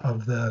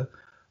 of the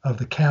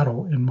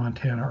cattle in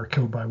Montana are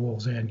killed by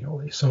wolves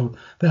annually. So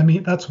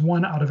that's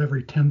 1 out of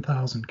every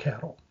 10,000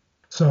 cattle.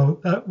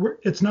 So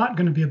it's not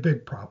going to be a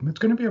big problem. It's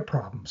going to be a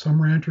problem. Some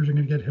ranchers are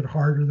going to get hit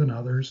harder than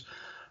others.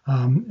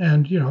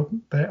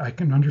 I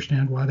can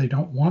understand why they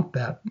don't want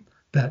that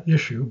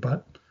issue,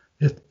 but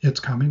it's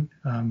coming.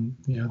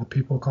 The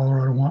people of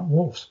Colorado want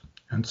wolves,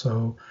 and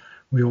so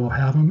we will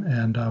have them,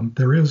 and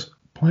there is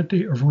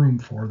plenty of room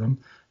for them,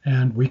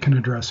 and we can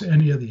address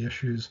any of the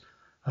issues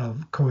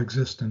of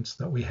coexistence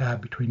that we have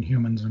between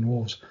humans and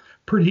wolves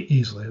pretty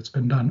easily. It's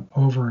been done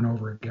over and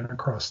over again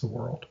across the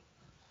world.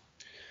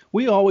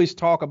 We always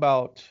talk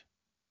about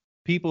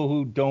people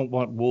who don't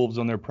want wolves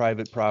on their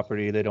private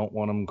property. They don't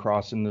want them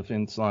crossing the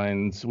fence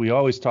lines. We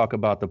always talk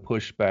about the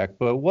pushback,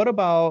 but what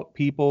about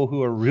people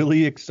who are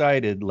really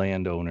excited,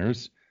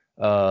 landowners,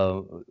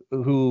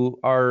 who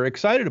are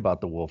excited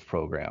about the wolf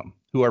program,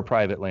 who are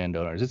private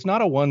landowners? It's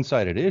not a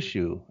one-sided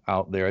issue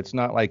out there. It's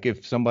not like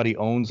if somebody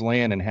owns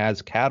land and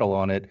has cattle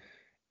on it,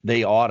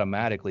 they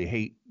automatically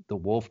hate the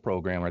wolf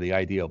program or the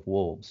idea of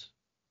wolves.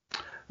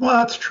 Well,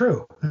 that's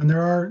true. And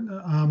there are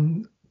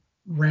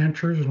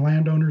ranchers and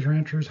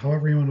ranchers,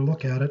 however you want to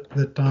look at it,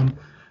 that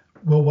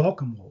will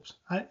welcome wolves.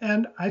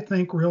 I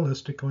think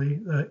realistically,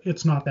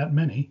 it's not that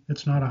many.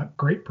 It's not a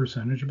great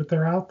percentage, but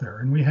they're out there.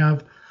 And we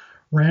have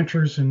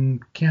ranchers in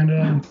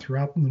Canada and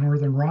throughout the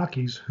northern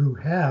Rockies who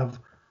have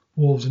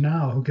wolves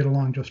now who get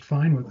along just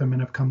fine with them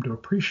and have come to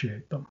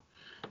appreciate them.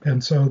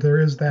 And so there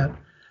is that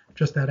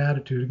just that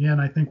attitude. Again,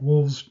 I think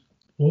wolves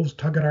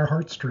tug at our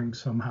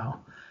heartstrings somehow.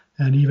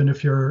 And even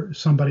if you're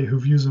somebody who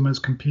views them as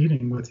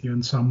competing with you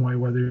in some way,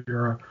 whether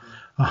you're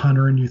a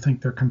hunter and you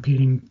think they're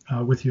competing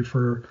with you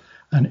for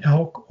an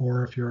elk,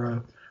 or if you're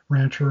a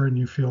rancher and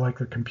you feel like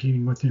they're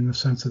competing with you in the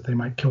sense that they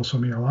might kill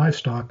some of your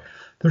livestock,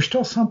 there's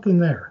still something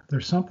there.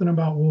 There's something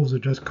about wolves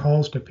that just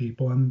calls to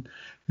people. And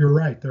you're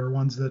right, there are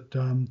ones that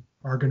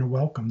are going to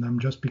welcome them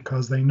just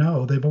because they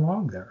know they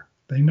belong there.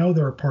 They know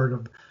they're a part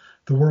of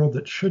the world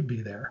that should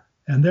be there.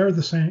 And they're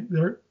the same.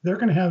 They're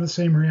going to have the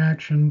same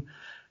reaction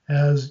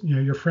as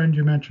your friend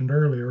you mentioned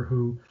earlier,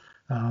 who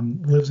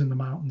lives in the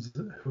mountains,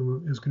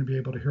 who is going to be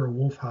able to hear a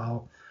wolf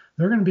howl.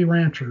 They're going to be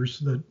ranchers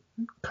that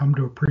come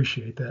to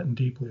appreciate that and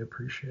deeply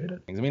appreciate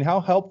it. I mean, how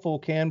helpful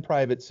can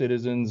private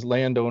citizens,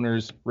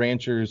 landowners,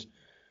 ranchers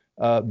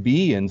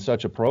be in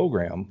such a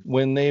program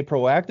when they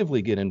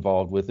proactively get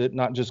involved with it,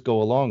 not just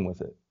go along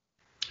with it?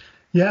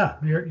 Yeah,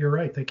 you're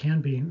right. They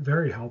can be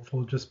very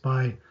helpful just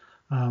by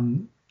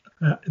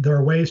there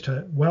are ways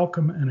to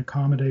welcome and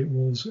accommodate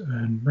wolves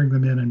and bring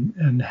them in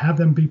and have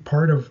them be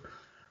part of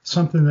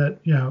something that,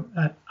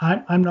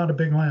 I'm not a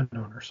big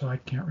landowner, so I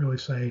can't really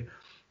say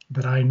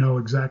that I know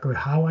exactly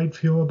how I'd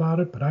feel about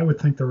it, but I would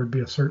think there would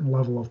be a certain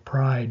level of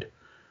pride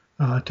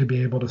to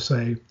be able to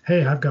say,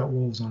 hey, I've got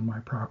wolves on my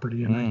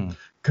property and I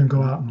can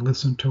go out and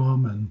listen to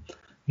them.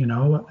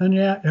 And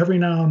yeah, every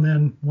now and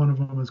then one of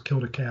them has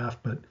killed a calf,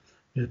 but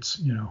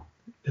it's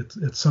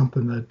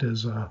something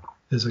that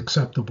is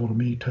acceptable to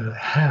me to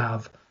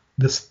have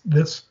this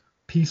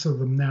piece of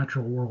the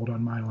natural world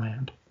on my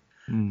land.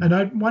 And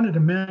I wanted to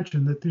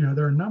mention that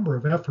there are a number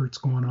of efforts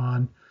going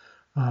on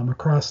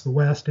across the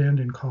West and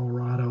in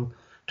Colorado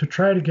to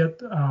try to get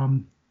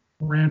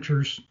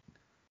ranchers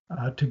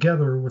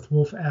together with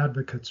wolf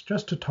advocates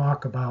just to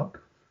talk about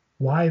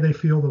why they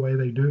feel the way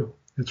they do.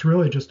 It's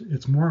really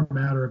it's more a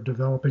matter of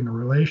developing a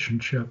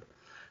relationship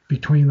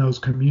between those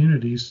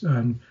communities.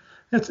 And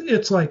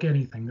it's like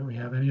anything that we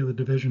have, any of the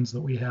divisions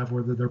that we have,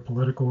 whether they're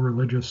political,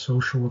 religious,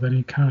 social, of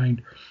any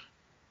kind.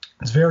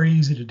 It's very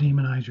easy to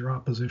demonize your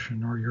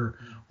opposition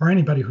or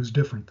anybody who's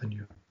different than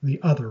you, the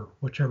other,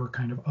 whichever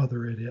kind of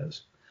other it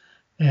is.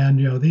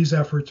 And these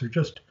efforts are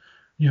just,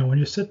 when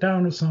you sit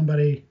down with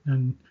somebody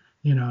and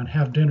and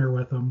have dinner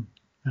with them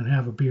and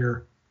have a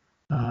beer,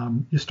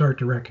 you start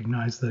to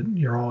recognize that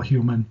you're all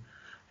human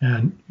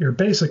and you're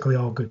basically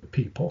all good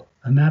people,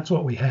 and that's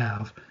what we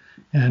have.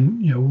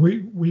 And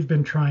we've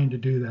been trying to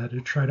do that,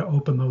 to try to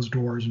open those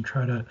doors and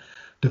try to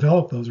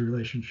develop those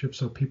relationships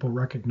so people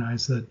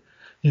recognize that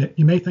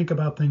you may think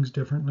about things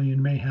differently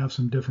and may have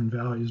some different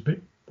values, but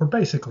we're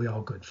basically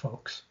all good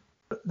folks.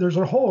 There's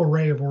a whole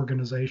array of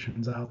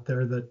organizations out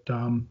there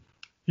that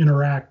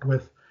interact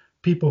with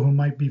people who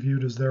might be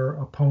viewed as their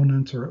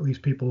opponents, or at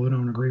least people who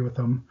don't agree with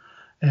them.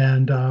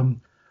 And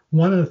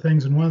one of the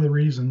things and one of the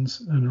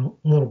reasons, and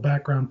a little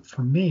background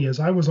for me, is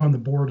I was on the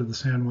board of the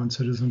San Juan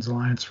Citizens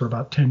Alliance for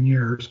about 10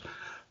 years,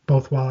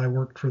 both while I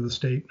worked for the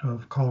state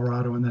of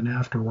Colorado and then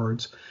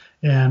afterwards.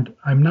 And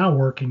I'm now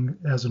working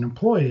as an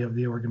employee of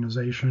the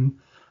organization.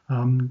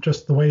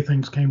 Just the way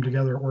things came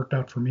together, it worked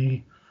out for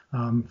me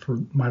for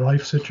my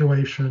life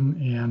situation.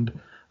 And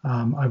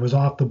I was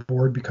off the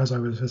board because I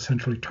was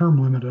essentially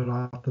term limited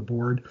off the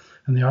board,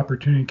 and the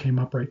opportunity came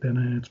up right then,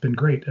 and it's been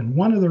great. And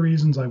one of the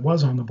reasons I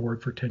was on the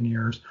board for 10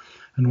 years,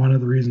 and one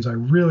of the reasons I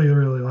really,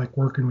 really like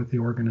working with the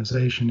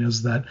organization,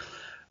 is that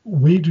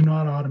we do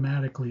not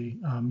automatically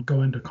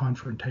go into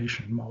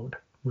confrontation mode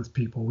with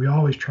people. We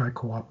always try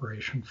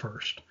cooperation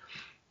first,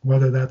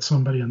 whether that's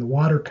somebody in the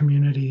water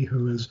community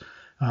who is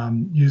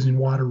using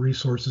water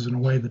resources in a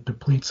way that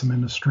depletes them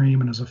in the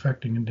stream and is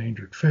affecting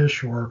endangered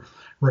fish or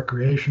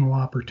recreational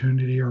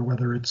opportunity, or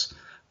whether it's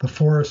the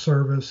Forest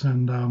Service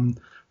and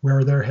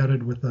where they're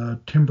headed with a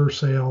timber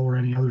sale or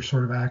any other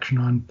sort of action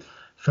on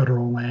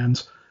federal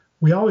lands.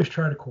 We always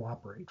try to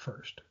cooperate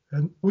first,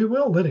 and we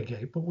will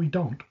litigate, but we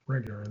don't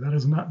regularly.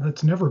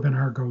 That's never been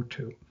our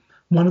go-to.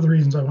 One of the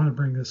reasons I want to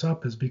bring this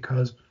up is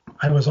because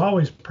I was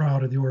always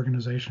proud of the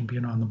organization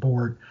being on the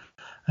board,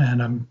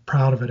 and I'm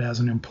proud of it as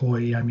an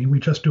employee. I mean, we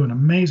just do an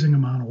amazing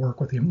amount of work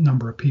with the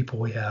number of people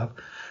we have.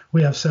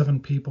 We have 7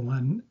 people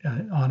on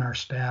our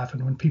staff,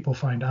 and when people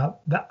find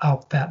out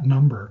that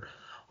number,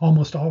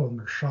 almost all of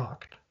them are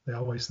shocked. They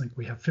always think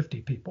we have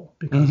 50 people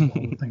because of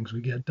all the things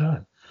we get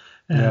done.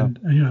 And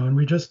and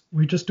we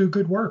just do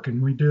good work,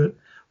 and we do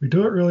it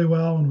really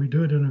well, and we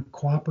do it in a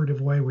cooperative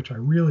way, which I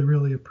really,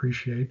 really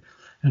appreciate.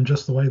 And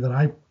just the way that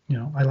I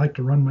like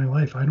to run my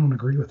life. I don't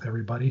agree with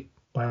everybody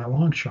by a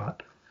long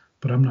shot,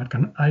 but I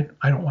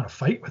don't want to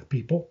fight with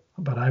people,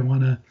 but I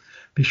want to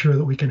be sure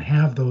that we can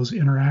have those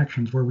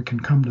interactions where we can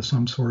come to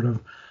some sort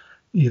of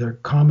either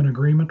common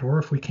agreement, or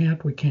if we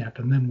can't, we can't.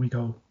 And then we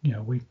go,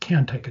 we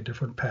can take a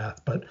different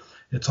path, but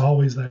it's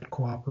always that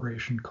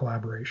cooperation,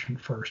 collaboration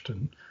first.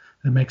 And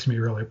it makes me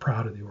really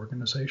proud of the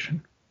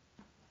organization.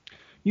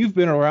 you've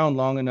been around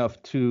long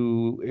enough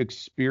to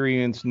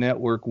experience,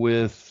 network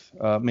with,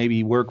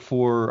 maybe work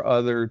for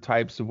other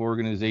types of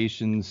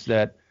organizations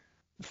that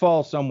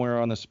fall somewhere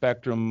on the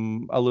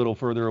spectrum a little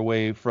further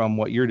away from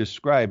what you're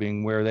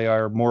describing, where they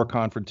are more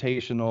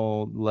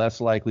confrontational,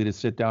 less likely to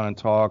sit down and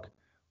talk.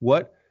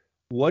 What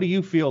do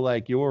you feel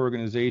like your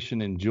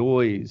organization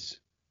enjoys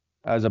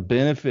as a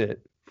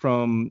benefit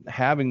from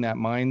having that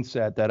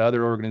mindset that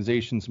other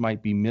organizations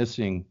might be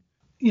missing?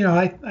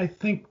 I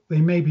think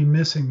they may be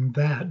missing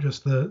that,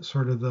 just the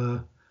sort of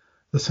the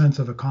sense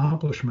of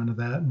accomplishment of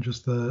that, and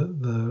just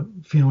the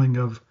feeling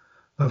of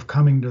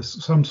coming to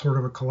some sort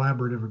of a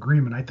collaborative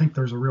agreement. I think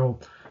there's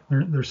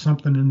there's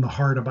something in the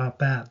heart about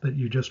that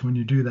you just, when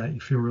you do that, you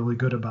feel really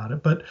good about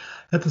it. But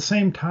at the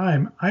same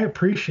time, I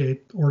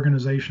appreciate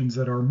organizations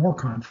that are more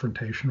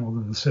confrontational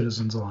than the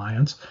Citizens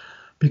Alliance,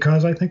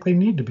 because I think they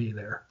need to be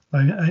there.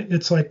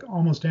 It's like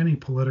almost any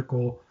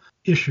political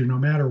issue, no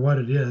matter what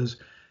it is,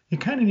 you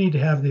kind of need to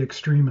have the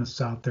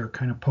extremists out there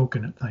kind of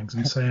poking at things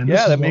and saying,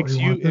 yeah, that makes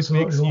you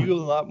a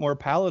lot more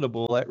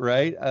palatable,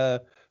 right?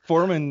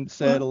 Foreman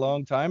said a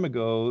long time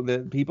ago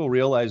that people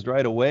realized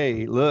right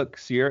away, look,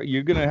 Sierra,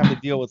 you're going to have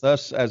to deal with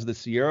us as the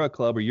Sierra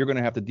Club, or you're going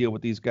to have to deal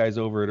with these guys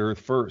over at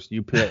Earth First.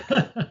 You pick.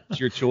 It's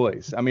your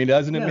choice. I mean,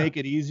 doesn't it make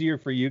it easier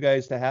for you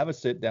guys to have a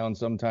sit down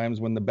sometimes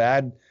when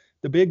the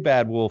big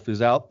bad wolf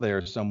is out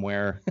there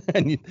somewhere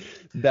and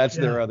that's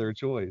their other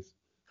choice?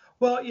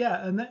 Well,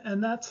 yeah,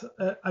 and that's,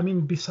 I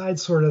mean,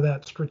 besides sort of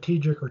that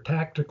strategic or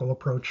tactical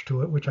approach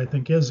to it, which I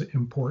think is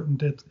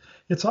important,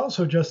 it's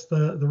also just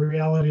the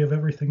reality of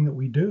everything that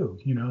we do,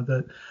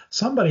 that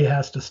somebody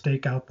has to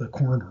stake out the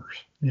corners,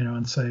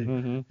 and say,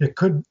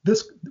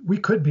 we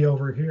could be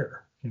over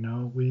here,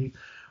 we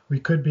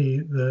could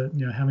be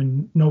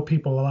having no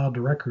people allowed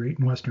to recreate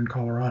in Western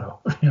Colorado,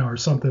 or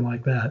something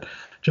like that,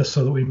 just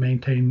so that we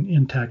maintain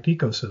intact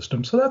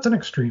ecosystems. So that's an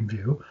extreme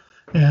view.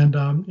 And,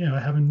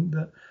 having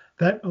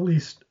that at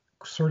least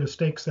sort of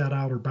stakes that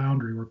outer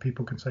boundary where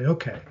people can say,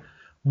 okay,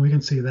 we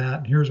can see that,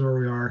 and here's where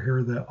we are, here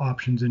are the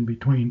options in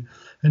between.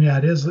 And yeah,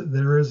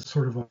 there is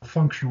sort of a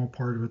functional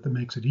part of it that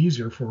makes it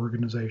easier for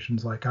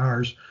organizations like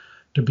ours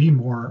to be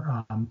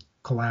more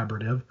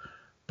collaborative,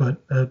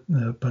 but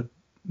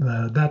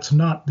that's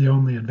not the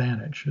only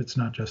advantage. It's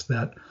not just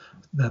that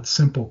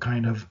simple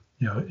kind of,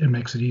 it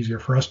makes it easier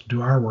for us to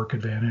do our work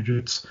advantage.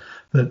 It's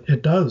that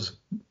it does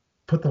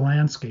put the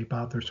landscape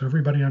out there so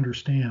everybody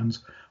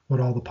understands what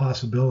all the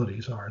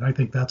possibilities are. And I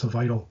think that's a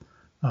vital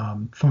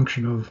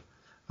function of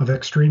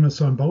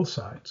extremists on both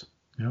sides,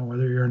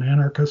 whether you're an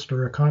anarchist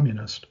or a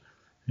communist,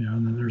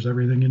 and then there's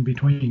everything in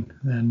between.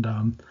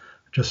 And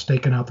just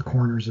staking out the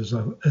corners is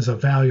a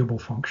valuable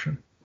function.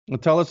 Well,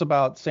 tell us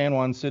about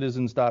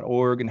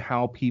SanJuanCitizens.org and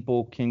how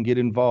people can get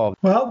involved.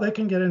 Well, they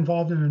can get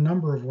involved in a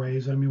number of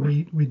ways. I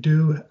mean,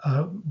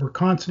 we're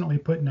constantly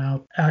putting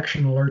out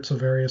action alerts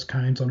of various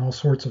kinds on all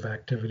sorts of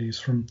activities,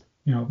 from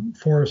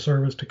Forest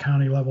Service to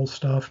county level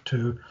stuff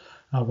to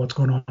what's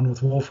going on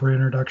with wolf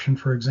reintroduction,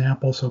 for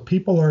example. So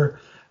people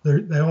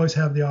they always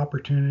have the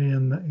opportunity,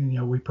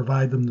 and we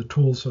provide them the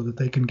tools so that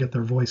they can get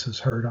their voices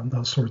heard on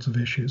those sorts of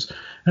issues.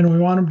 And we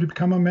want them to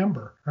become a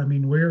member. I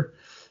mean, we're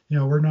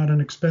not an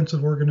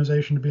expensive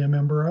organization to be a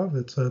member of.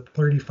 It's a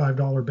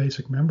 $35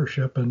 basic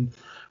membership, and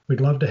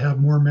we'd love to have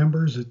more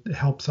members. It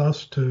helps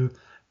us to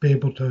be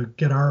able to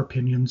get our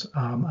opinions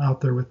out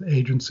there with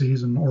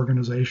agencies and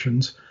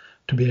organizations,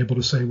 to be able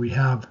to say we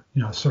have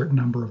a certain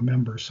number of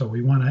members. So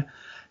we want to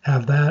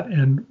have that,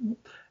 and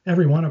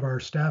every one of our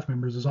staff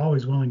members is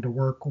always willing to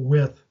work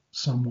with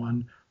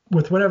someone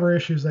with whatever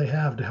issues they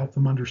have to help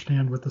them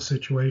understand what the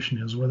situation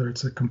is, whether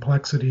it's the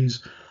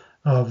complexities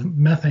of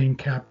methane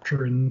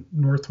capture in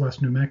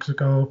northwest New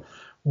Mexico,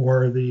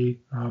 or the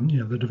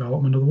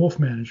development of the wolf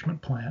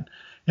management plan.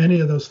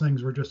 Any of those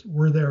things,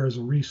 we're there as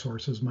a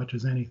resource as much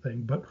as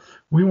anything. But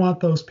we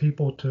want those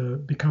people to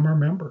become our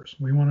members.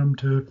 We want them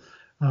to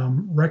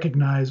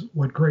recognize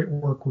what great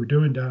work we're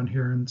doing down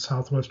here in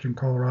southwestern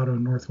Colorado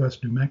and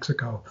northwest New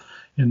Mexico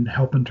in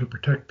helping to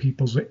protect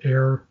people's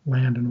air,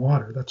 land, and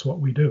water. That's what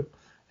we do.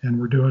 And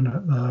we're doing,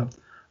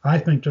 I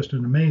think, just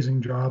an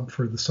amazing job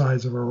for the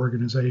size of our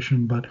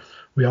organization, but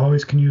we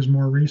always can use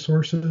more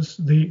resources.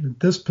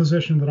 This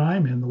position that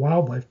I'm in, the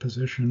wildlife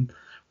position,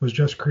 was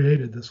just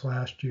created this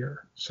last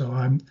year. So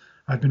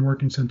I've been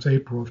working since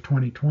April of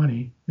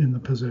 2020 in the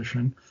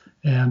position,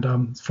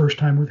 and first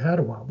time we've had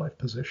a wildlife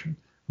position.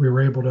 We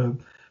were able to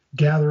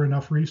gather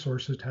enough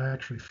resources to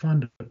actually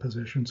fund a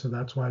position, so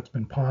that's why it's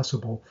been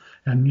possible.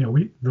 And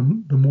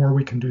the more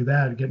we can do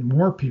that, get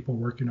more people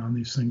working on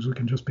these things, we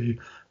can just be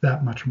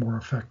that much more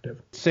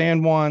effective.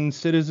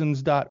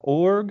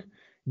 SanJuanCitizens.org.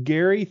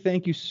 Gary,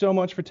 thank you so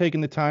much for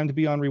taking the time to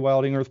be on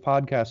Rewilding Earth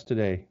podcast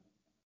today.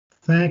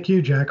 Thank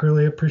you, Jack.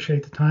 Really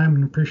appreciate the time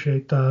and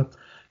appreciate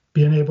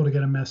being able to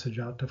get a message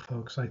out to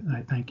folks. I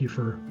thank you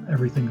for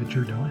everything that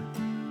you're doing.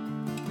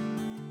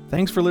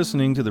 Thanks for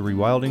listening to the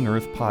Rewilding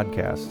Earth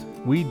podcast.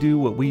 We do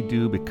what we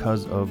do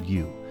because of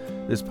you.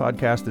 This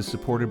podcast is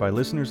supported by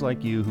listeners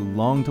like you who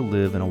long to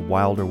live in a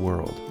wilder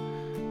world.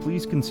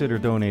 please consider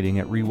donating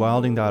at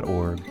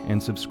rewilding.org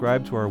and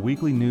subscribe to our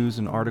weekly news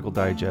and article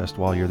digest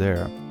while you're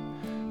there.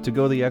 To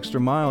go the extra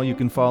mile, you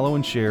can follow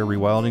and share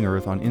Rewilding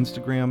Earth on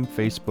Instagram,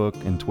 Facebook,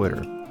 and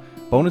Twitter.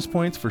 Bonus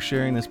points for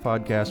sharing this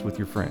podcast with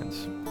your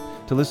friends.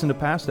 To listen to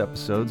past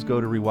episodes, go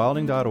to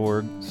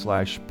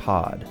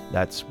rewilding.org/pod.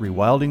 That's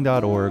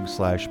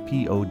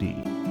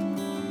rewilding.org/pod.